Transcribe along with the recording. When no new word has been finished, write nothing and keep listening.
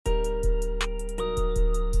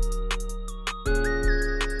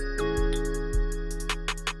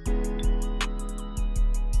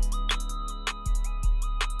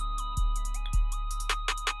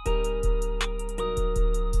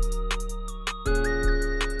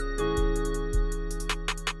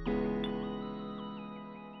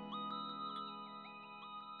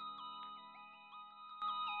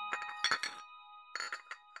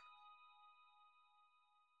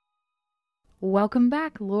Welcome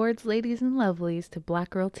back, lords, ladies, and lovelies, to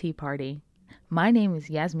Black Girl Tea Party. My name is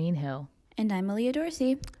Yasmin Hill. And I'm Malia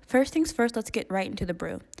Dorsey. First things first, let's get right into the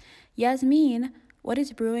brew. Yasmin, what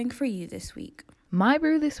is brewing for you this week? My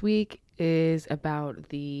brew this week is about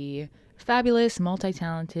the fabulous,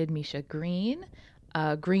 multi-talented Misha Green.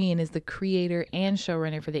 Green is the creator and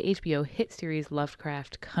showrunner for the HBO hit series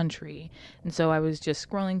Lovecraft Country. And so I was just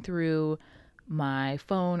scrolling through my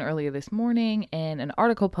phone earlier this morning, and an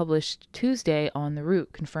article published Tuesday on The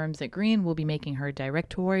Root confirms that Green will be making her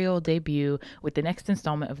directorial debut with the next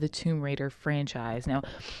installment of the Tomb Raider franchise. Now,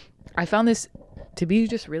 I found this to be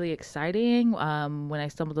just really exciting. When I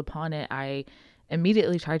stumbled upon it, I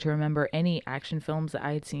immediately tried to remember any action films that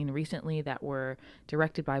I had seen recently that were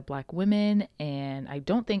directed by Black women, and I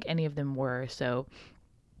don't think any of them were. So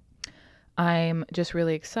I'm just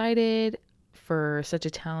really excited for such a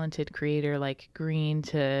talented creator like Green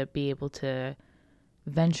to be able to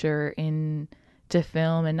venture into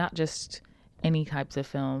film, and not just any types of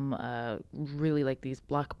film, really like these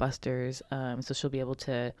blockbusters. So she'll be able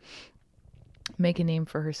to make a name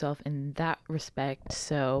for herself in that respect.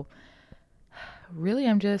 So really,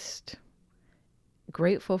 I'm just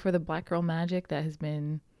grateful for the Black girl magic that has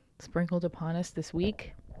been sprinkled upon us this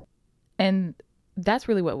week. And that's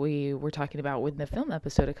really what we were talking about with the film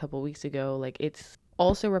episode a couple weeks ago. Like, it's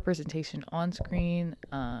also representation on screen,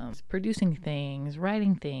 producing things,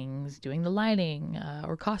 writing things, doing the lighting,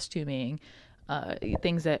 or costuming,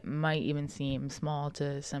 things that might even seem small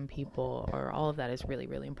to some people, or all of that is really,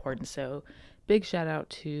 really important. So big shout out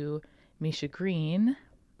to Misha Green.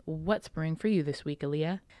 What's brewing for you this week,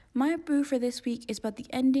 Aaliyah? My brew for this week is about the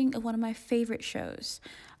ending of one of my favorite shows.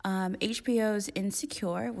 HBO's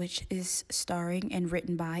Insecure, which is starring and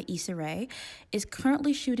written by Issa Rae, is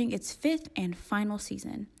currently shooting its 5th and final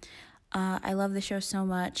season. I love the show so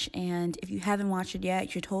much, and if you haven't watched it yet,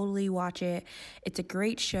 you should totally watch it. It's a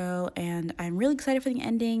great show, and I'm really excited for the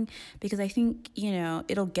ending because I think,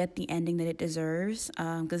 it'll get the ending that it deserves,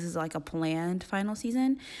 because this is like a planned final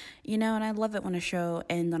season, and I love it when a show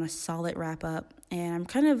ends on a solid wrap-up, and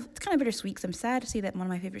it's kind of bittersweet because I'm sad to see that one of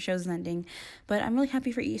my favorite shows is ending, but I'm really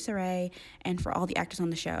happy for Issa Rae and for all the actors on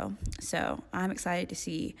the show, so I'm excited to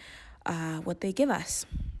see what they give us.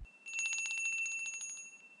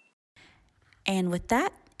 And with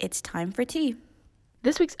that, it's time for tea.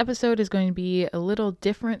 This week's episode is going to be a little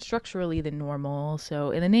different structurally than normal.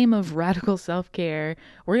 So in the name of radical self-care,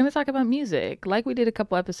 we're going to talk about music like we did a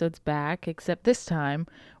couple episodes back, except this time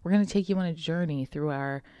we're going to take you on a journey through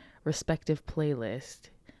our respective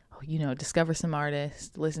playlist. Discover some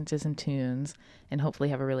artists, listen to some tunes, and hopefully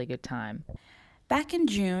have a really good time. Back in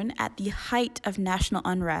June, at the height of national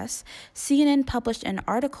unrest, CNN published an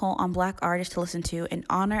article on Black artists to listen to in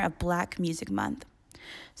honor of Black Music Month.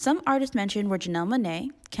 Some artists mentioned were Janelle Monáe,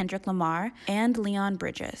 Kendrick Lamar, and Leon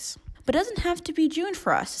Bridges. But it doesn't have to be June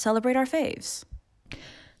for us to celebrate our faves.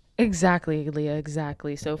 Exactly, Leah,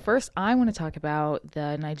 exactly. So first, I want to talk about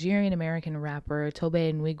the Nigerian-American rapper Tobe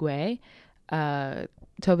Nwigwe.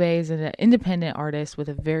 Tobe is an independent artist with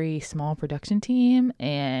a very small production team,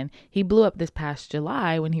 and he blew up this past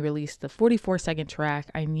July when he released the 44-second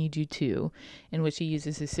track I Need You To, in which he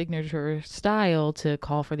uses his signature style to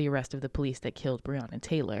call for the arrest of the police that killed Breonna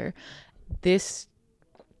Taylor. This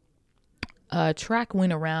track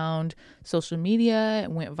went around social media,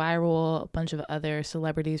 it went viral, a bunch of other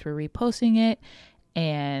celebrities were reposting it,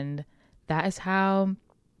 and that is how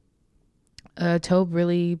Tobe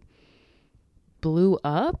really blew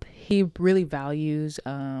up. He really values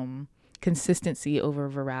consistency over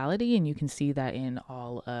virality, and you can see that in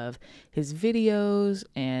all of his videos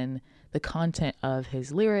and the content of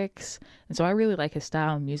his lyrics. And so I really like his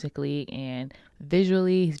style musically and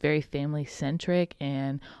visually. He's very family centric,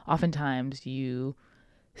 and oftentimes you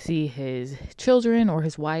see his children or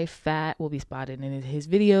his wife Fat will be spotted in his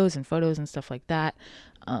videos and photos and stuff like that.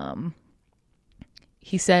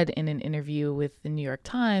 He said in an interview with the New York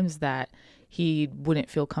Times that he wouldn't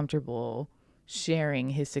feel comfortable sharing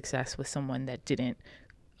his success with someone that didn't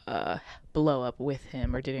blow up with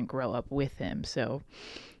him or didn't grow up with him. So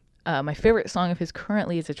my favorite song of his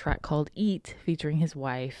currently is a track called Eat, featuring his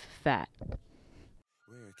wife, Fat.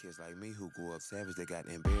 Rare kids like me who grew up savage, they got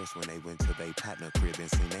embarrassed when they went to their partner crib and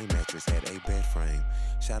seen they mattress had a bed frame.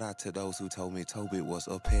 Shout out to those who told me Toby was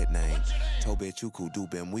a pet name. Toby Chuku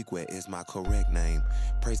Dubem Nwigwe is my correct name.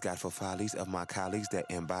 Praise God for follies of my colleagues that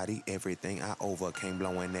embody everything I overcame,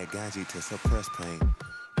 blowing that ganji to suppress pain.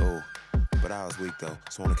 Oh, but I was weak though,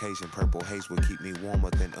 so on occasion purple haze would keep me warmer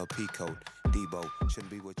than a peacoat. Debo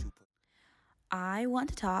shouldn't be what you put. I want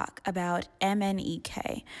to talk about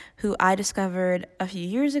MNEK, who I discovered a few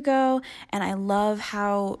years ago, and I love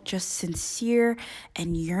how just sincere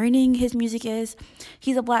and yearning his music is.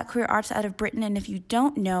 He's a Black queer artist out of Britain, and if you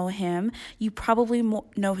don't know him, you probably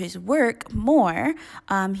know his work more.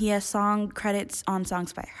 He has song credits on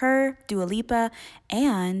songs by her, Dua Lipa,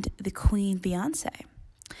 and the Queen Beyonce.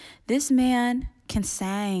 This man can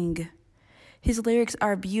sing. His lyrics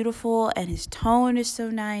are beautiful and his tone is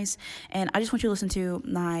so nice. And I just want you to listen to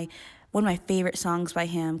one of my favorite songs by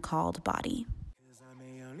him called Body. I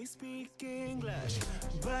may only speak English,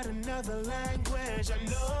 but another language I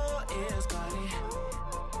know is body.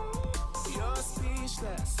 You're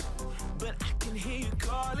speechless, but I can hear you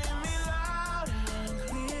calling me loud and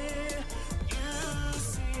clear. You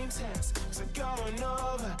seem tense, so going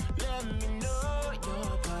over, let me know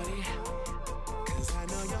your body. I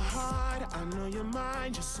know your heart, I know your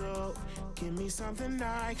mind, your soul. Give me something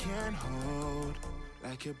I can hold.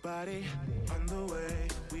 Like your body, on the way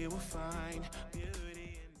we will find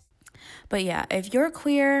beauty. But yeah, if you're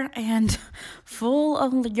queer and full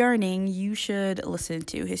of yearning, you should listen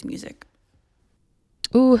to his music.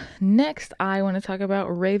 Ooh, next I want to talk about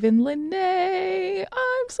Raven Lenae.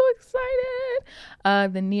 I'm so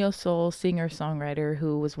excited. The neo-soul singer-songwriter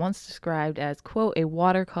who was once described as, quote, a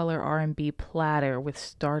watercolor R&B platter with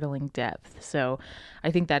startling depth. So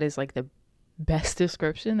I think that is like the best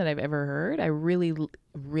description that I've ever heard. I really,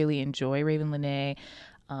 really enjoy Raven Lenae,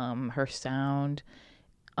 her sound.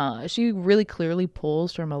 She really clearly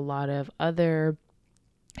pulls from a lot of other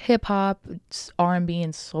hip-hop, R&B,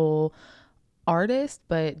 and soul artist,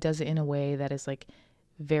 but does it in a way that is like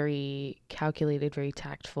very calculated, very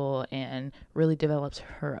tactful, and really develops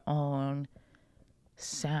her own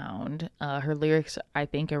sound. Her lyrics, I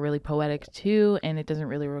think, are really poetic too, and it doesn't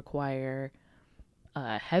really require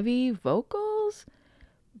heavy vocals,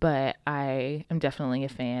 but I am definitely a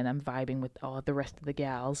fan. I'm vibing with all the rest of the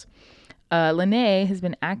gals. Lenae has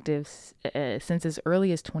been active since as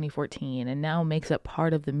early as 2014 and now makes up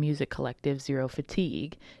part of the music collective Zero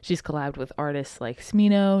Fatigue. She's collabed with artists like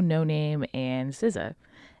Smino, No Name, and SZA.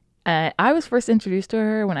 I was first introduced to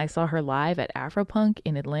her when I saw her live at Afropunk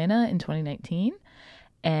in Atlanta in 2019.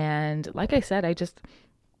 And like I said, I just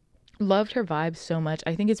loved her vibe so much.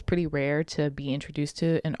 I think it's pretty rare to be introduced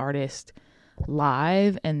to an artist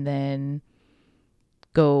live and then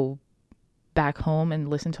go back home and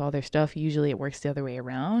listen to all their stuff. Usually it works the other way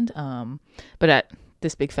around. But at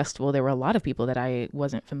this big festival, there were a lot of people that I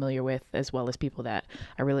wasn't familiar with, as well as people that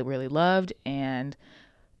I really, really loved. And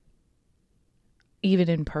even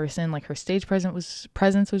in person, like her stage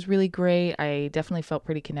presence was really great. I definitely felt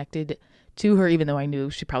pretty connected to her, even though I knew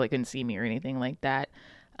she probably couldn't see me or anything like that.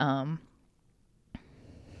 But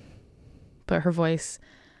her voice,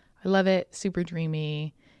 I love it. Super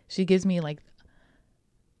dreamy. She gives me like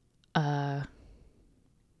Erykah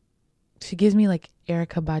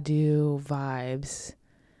Badu vibes,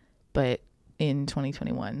 but in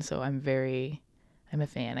 2021. So I'm a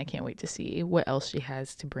fan. I can't wait to see what else she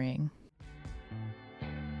has to bring.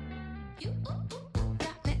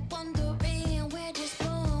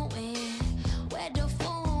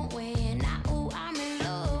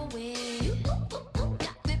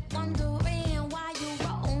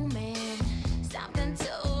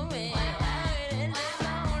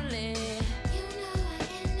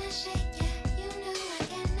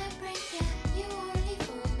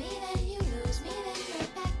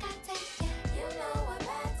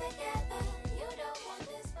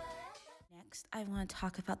 I want to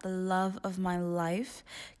talk about the love of my life,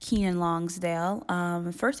 Keanan Lonsdale.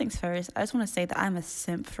 First things first, I just want to say that I'm a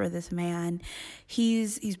simp for this man.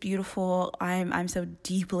 He's beautiful. I'm so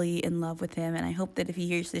deeply in love with him, and I hope that if he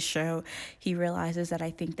hears this show, he realizes that I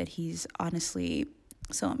think that he's honestly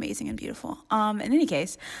so amazing and beautiful. In any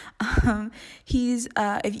case, he's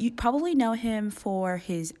if you probably know him for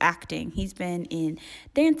his acting. He's been in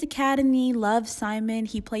Dance Academy, Love, Simon.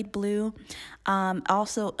 He played Blue.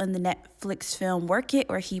 Also in the Netflix film Work It,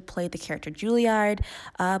 where he played the character Juilliard.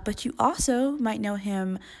 But you also might know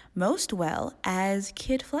him most well as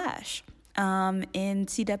Kid Flash in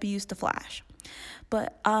CW's The Flash.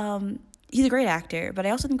 But he's a great actor, but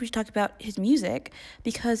I also think we should talk about his music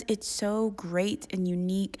because it's so great and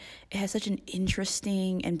unique. It has such an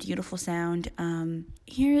interesting and beautiful sound.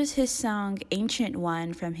 Here's his song Ancient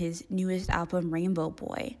One from his newest album Rainbow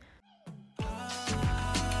Boy.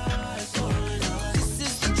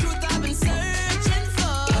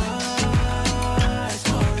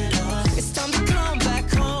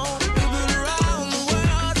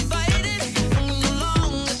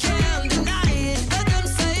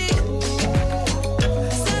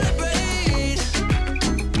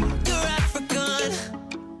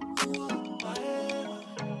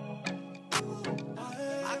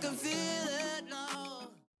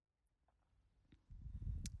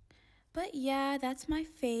 But yeah, that's my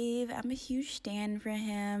fave. I'm a huge stan for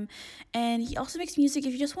him. And he also makes music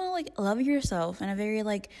if you just want to like love yourself in a very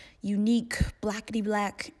like unique, blackety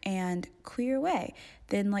black and queer way.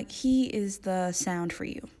 Then like he is the sound for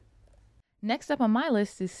you. Next up on my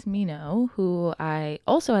list is Smino, who I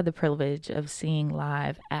also had the privilege of seeing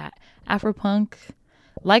live at Afropunk.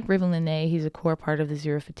 Like Riven Lene, he's a core part of the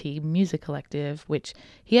Zero Fatigue Music Collective, which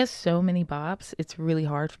he has so many bops. It's really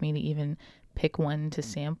hard for me to even pick one to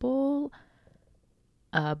sample.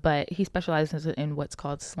 But he specializes in what's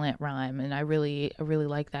called slant rhyme, and I really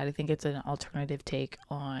like that. I think it's an alternative take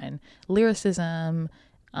on lyricism,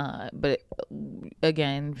 but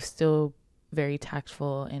again, still very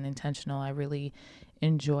tactful and intentional. I really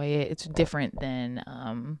enjoy it. It's different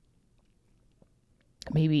than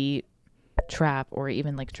maybe trap or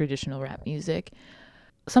even like traditional rap music.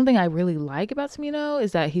 Something I really like about Smino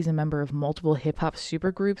is that he's a member of multiple hip-hop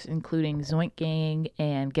supergroups, including Zoink Gang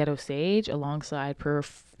and Ghetto Sage, alongside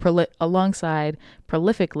prolific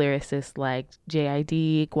lyricists like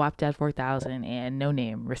JID, Guap Dad 4000, and No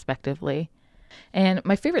Name, respectively. And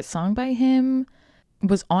my favorite song by him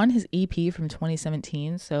was on his EP from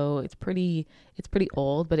 2017, so it's pretty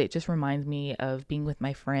old, but it just reminds me of being with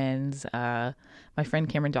my friends. My friend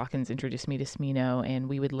Cameron Dawkins introduced me to Smino, and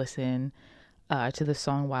we would listen to the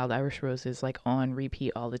song Wild Irish Roses like on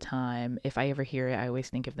repeat all the time. If I ever hear it, I always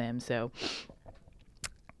think of them. So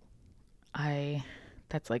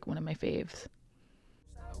that's like one of my faves.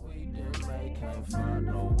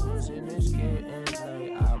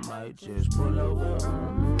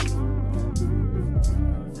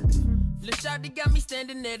 Lil' shawty got me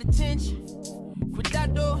standing at attention. Quit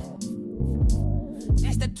that door.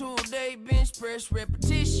 This that 2-day bench press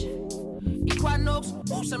repetition. Equinox,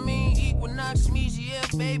 oops, I mean Equinox,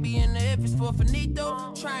 EGF, baby, and the F is for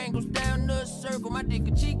finito. Triangles down the circle, my dick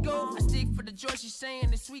a Chico. I stick for the joy, she's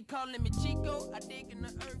saying it's sweet, calling me Chico. I dig in the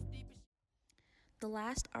earth deep. The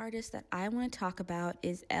last artist that I want to talk about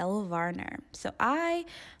is Elle Varner. So I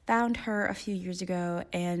found her a few years ago,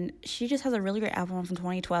 and she just has a really great album from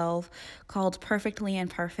 2012 called Perfectly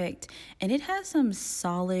Imperfect, and it has some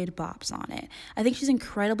solid bops on it. I think she's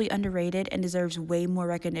incredibly underrated and deserves way more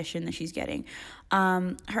recognition than she's getting.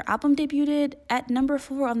 Her album debuted at number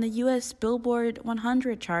 4 on the US Billboard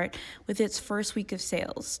 100 chart with its first week of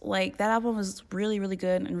sales. Like, that album was really, really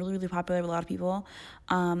good and really, really popular with a lot of people.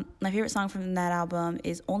 My favorite song from that album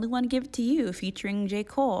is Only Wanna Give It To You featuring J.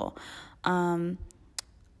 Cole.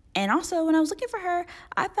 And also, when I was looking for her,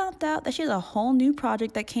 I found out that she has a whole new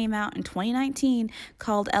project that came out in 2019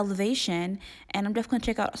 called Elevation, and I'm definitely going to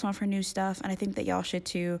check out some of her new stuff, and I think that y'all should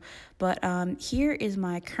too. But here is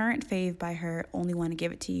my current fave by her, Only Wanna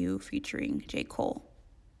Give It To You featuring J. Cole.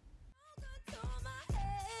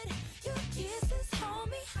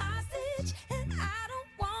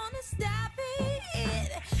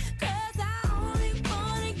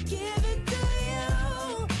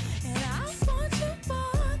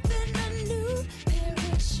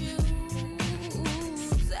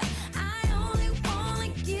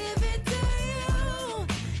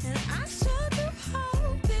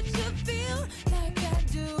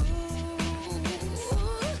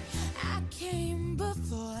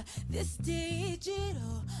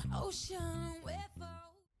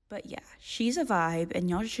 But yeah, she's a vibe, and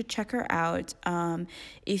y'all should check her out.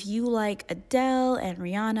 If you like Adele and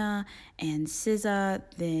Rihanna and SZA,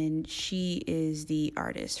 then she is the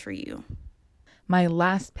artist for you. My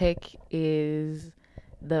last pick is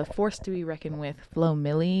the force to be reckoned with, Flo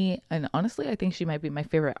Milli, and honestly I think she might be my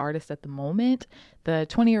favorite artist at the moment. The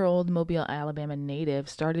 20-year-old Mobile, Alabama native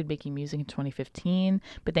started making music in 2015,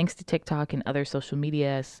 but thanks to TikTok and other social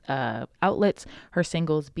media outlets, her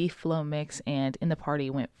singles Beef Flow Mix and In the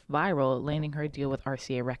Party went viral, landing her a deal with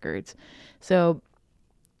RCA Records. So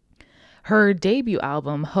her debut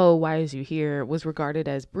album, Ho, Why Is You Here, was regarded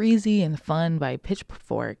as breezy and fun by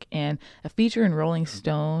Pitchfork, and a feature in Rolling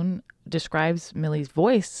Stone describes Milli's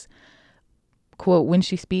voice, quote, when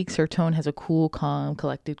she speaks, her tone has a cool, calm,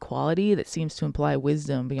 collected quality that seems to imply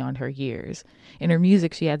wisdom beyond her years. In her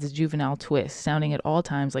music, she adds a juvenile twist, sounding at all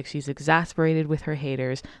times like she's exasperated with her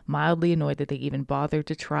haters, mildly annoyed that they even bothered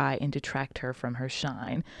to try and detract her from her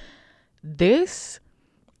shine. This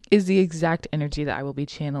is the exact energy that I will be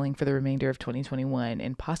channeling for the remainder of 2021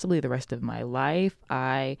 and possibly the rest of my life.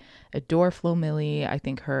 I adore Flo Milli. I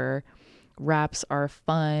think her raps are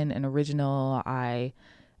fun and original. I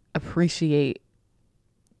appreciate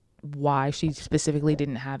why she specifically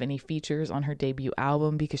didn't have any features on her debut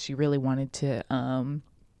album, because she really wanted to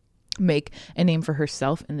make a name for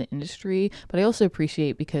herself in the industry. But I also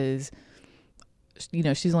appreciate because you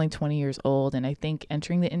know, she's only 20 years old, and I think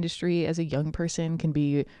entering the industry as a young person can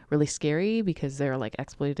be really scary because there are like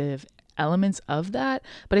exploitative elements of that.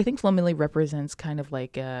 But I think Flo Milli represents kind of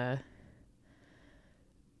like I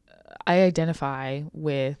identify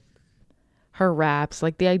with her raps,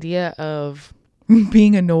 like the idea of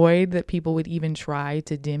being annoyed that people would even try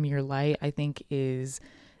to dim your light, I think is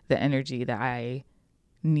the energy that I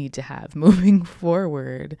need to have moving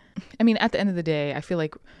forward. I mean, at the end of the day, I feel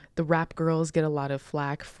like the rap girls get a lot of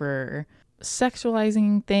flack for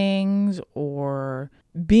sexualizing things or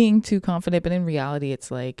being too confident, but in reality,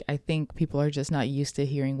 it's like, I think people are just not used to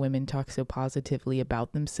hearing women talk so positively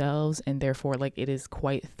about themselves, and therefore like it is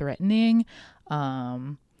quite threatening.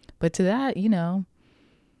 But to that, you know,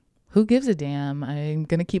 who gives a damn? I'm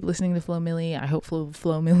gonna keep listening to Flo Milli. I hope Flo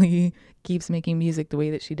Milli keeps making music the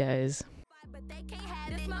way that she does. But they can't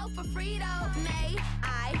have this smoke for free though. Nay,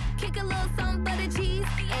 I kick a little something for the cheese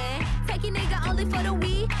and take your nigga only for the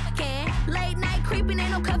weekend. Late night creeping,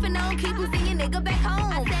 ain't no cuffing on. Keep him seeing nigga back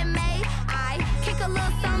home. I said, May, I kick a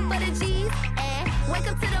little something for the G's and wake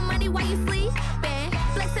up to the money while you sleep.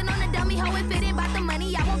 Flexing on the dummy hoe and fitting about the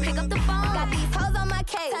money. I won't pick up the phone. Got these hoes on my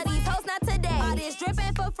case. Tell these hoes not today. All this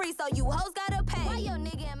dripping for free, so you hoes gotta pay. Why your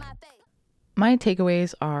nigga in my face? My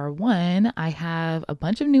takeaways are, one, I have a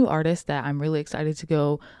bunch of new artists that I'm really excited to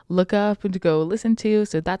go look up and to go listen to.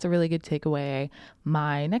 So that's a really good takeaway.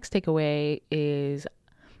 My next takeaway is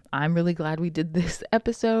I'm really glad we did this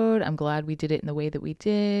episode. I'm glad we did it in the way that we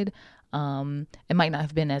did. It might not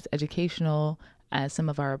have been as educational as some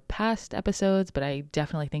of our past episodes, but I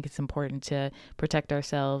definitely think it's important to protect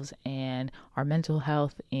ourselves and our mental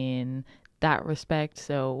health in that respect.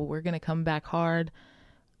 So we're going to come back hard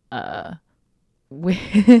with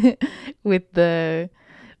the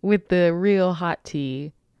real hot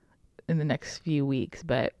tea in the next few weeks.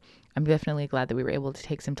 But I'm definitely glad that we were able to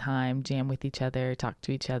take some time, jam with each other, talk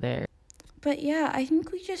to each other. But yeah, I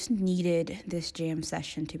think we just needed this jam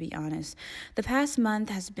session, to be honest. The past month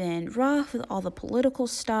has been rough with all the political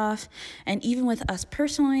stuff, and even with us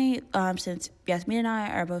personally, since Yasmin and I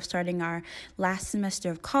are both starting our last semester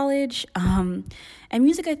of college. And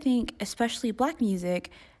music, I think, especially Black music,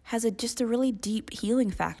 has just a really deep healing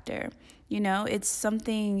factor. You know, it's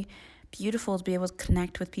something beautiful to be able to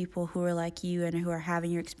connect with people who are like you and who are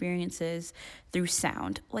having your experiences through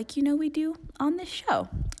sound, like, you know, we do on this show.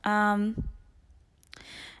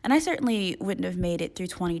 And I certainly wouldn't have made it through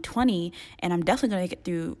 2020, and I'm definitely going to make it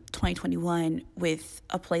through 2021 with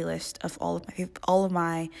a playlist of all of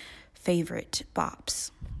my favorite bops.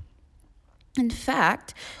 In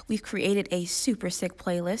fact, we've created a super sick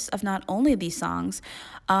playlist of not only these songs,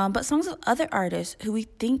 but songs of other artists who we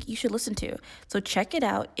think you should listen to. So check it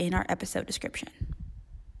out in our episode description.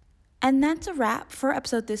 And that's a wrap for our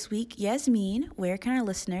episode this week. Yasmin, where can our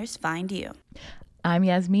listeners find you? I'm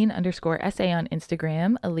Yasmin_SA on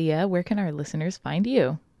Instagram. Aaliyah, where can our listeners find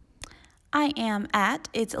you? I am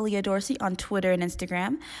It's Aaliyah Dorsey on Twitter and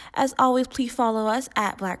Instagram. As always, please follow us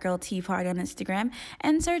at Black Girl Tea Party on Instagram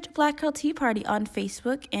and search Black Girl Tea Party on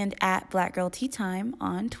Facebook and at Black Girl Tea Time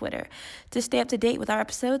on Twitter to stay up to date with our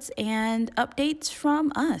episodes and updates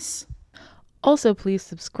from us. Also, please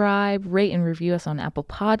subscribe, rate, and review us on Apple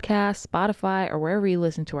Podcasts, Spotify, or wherever you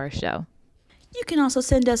listen to our show. You can also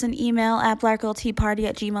send us an email at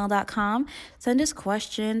blackgirlteaparty@gmail.com. Send us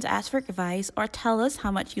questions, ask for advice, or tell us how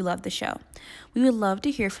much you love the show. We would love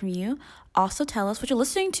to hear from you. Also, tell us what you're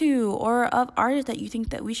listening to or of artists that you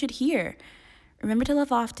think that we should hear. Remember to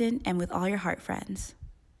love often and with all your heart, friends.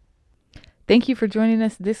 Thank you for joining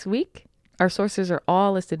us this week. Our sources are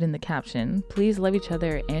all listed in the caption. Please love each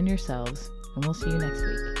other and yourselves, and we'll see you next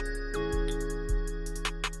week.